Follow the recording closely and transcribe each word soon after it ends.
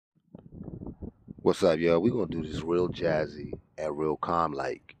What's up, yo? We're gonna do this real jazzy and real calm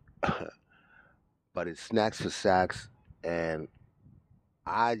like. But it's snacks for sacks, and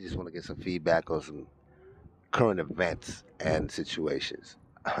I just want to get some feedback on some current events and situations.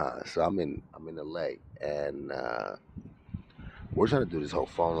 So I'm in LA, and we're trying to do this whole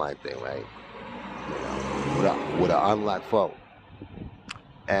phone line thing, right? With an unlocked phone,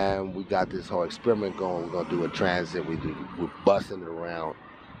 and we got this whole experiment going. We're gonna do a transit. We're busting around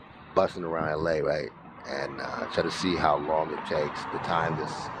LA, right? And try to see how long it takes, the time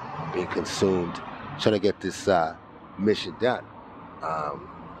that's being consumed, trying to get this mission done. Um,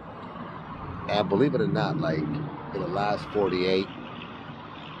 and believe it or not, like in the last 48,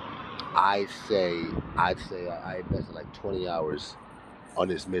 I say I'd say I invested like 20 hours on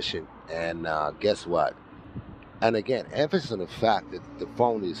this mission. And guess what? And again, emphasis on the fact that the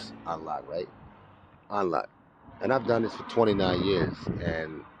phone is unlocked, right? Unlocked. And I've done this for 29 years,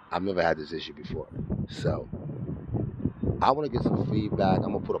 and I've never had this issue before. So I want to get some feedback.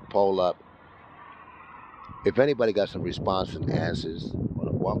 I'm gonna put a poll up. If anybody got some response and answers on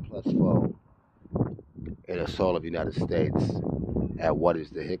a OnePlus phone in the soul of the United States, at what is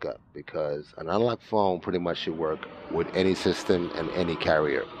the hiccup? Because an unlocked phone pretty much should work with any system and any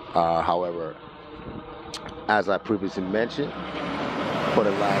carrier. However, as I previously mentioned, for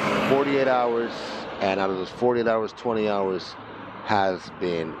the last 48 hours, and out of those 48 hours, 20 hours has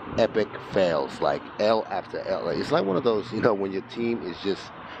been epic fails, like L after L. Like, it's like one of those, when your team is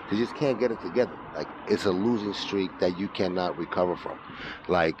they just can't get it together. Like, it's a losing streak that you cannot recover from.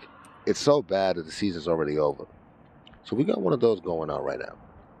 Like, it's so bad that the season's already over. So we got one of those going on right now.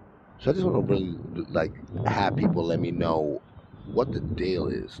 So I just want to really, like, have people let me know what the deal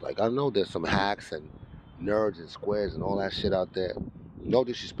is. Like, I know there's some hacks and nerds and squares and all that shit out there. No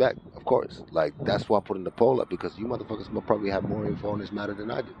disrespect, of course. Like, that's why I put in the poll up, because you motherfuckers will probably have more info on this matter than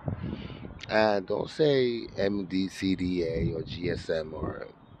I do. And don't say MDCDA or GSM or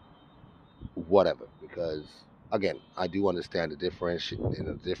whatever, because again, I do understand the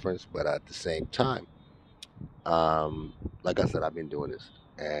difference, but at the same time, like I said, I've been doing this,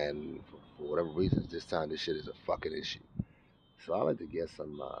 and for whatever reasons, this time this shit is a fucking issue. So I like to get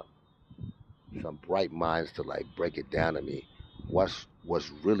some bright minds to like break it down to me. What's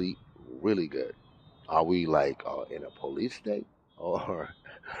really good? Are we like in a police state, or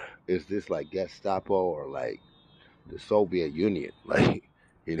is this like Gestapo, or like the Soviet Union? Like,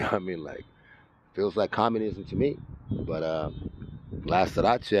 what I mean? Like, feels like communism to me. But last that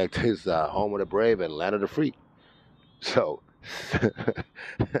I checked, is home of the brave and land of the free. So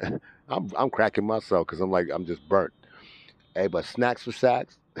I'm cracking myself because I'm just burnt. Hey, but snacks for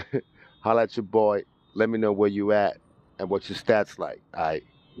sacks. Holla at your boy. Let me know where you at and what your stats like. I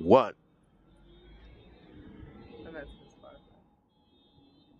one.